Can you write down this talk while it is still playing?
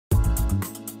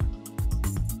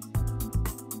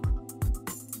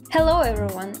Hello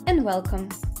everyone and welcome!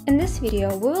 In this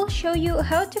video we will show you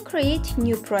how to create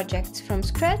new projects from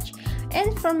scratch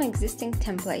and from existing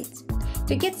templates.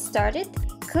 To get started,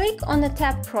 click on the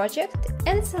tab Project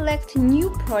and select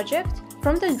New Project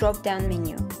from the drop-down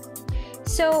menu.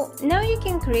 So now you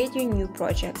can create your new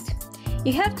project.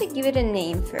 You have to give it a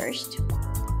name first.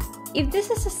 If this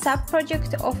is a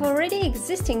sub-project of already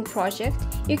existing project,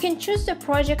 you can choose the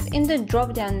project in the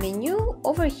drop-down menu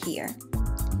over here.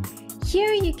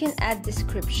 Here you can add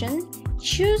description,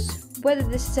 choose whether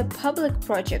this is a public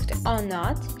project or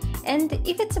not, and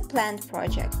if it's a planned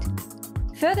project.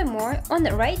 Furthermore, on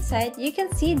the right side you can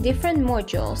see different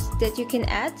modules that you can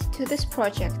add to this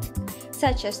project,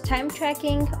 such as time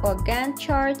tracking or Gantt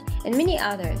chart and many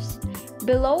others.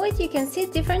 Below it you can see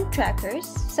different trackers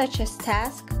such as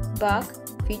task, bug,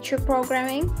 feature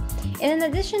programming, and in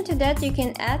addition to that you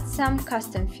can add some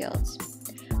custom fields.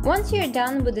 Once you're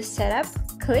done with the setup,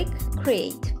 click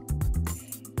Create.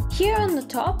 Here on the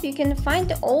top you can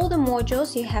find all the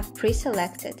modules you have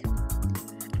pre-selected.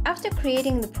 After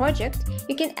creating the project,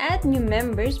 you can add new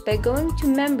members by going to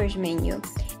Members menu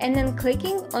and then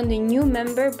clicking on the New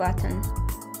Member button.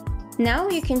 Now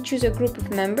you can choose a group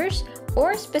of members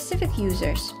or specific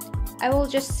users. I will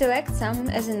just select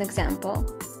some as an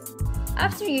example.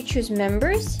 After you choose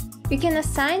members, you can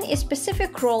assign a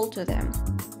specific role to them.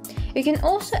 You can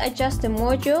also adjust the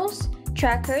modules,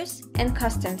 trackers, and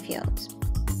custom fields.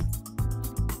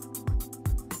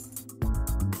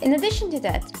 In addition to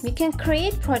that, we can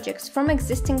create projects from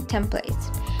existing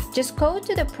templates. Just go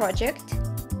to the project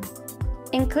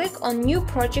and click on New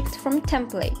Project from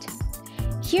Template.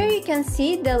 Here you can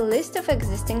see the list of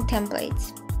existing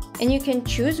templates, and you can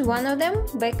choose one of them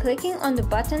by clicking on the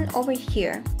button over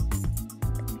here.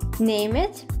 Name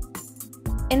it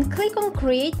and click on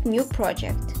Create New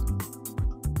Project.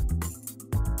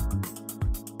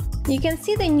 You can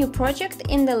see the new project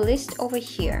in the list over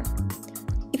here.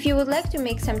 If you would like to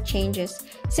make some changes,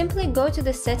 simply go to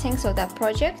the settings of that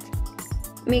project,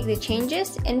 make the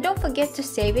changes, and don't forget to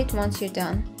save it once you're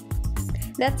done.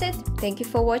 That's it. Thank you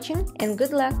for watching and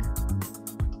good luck!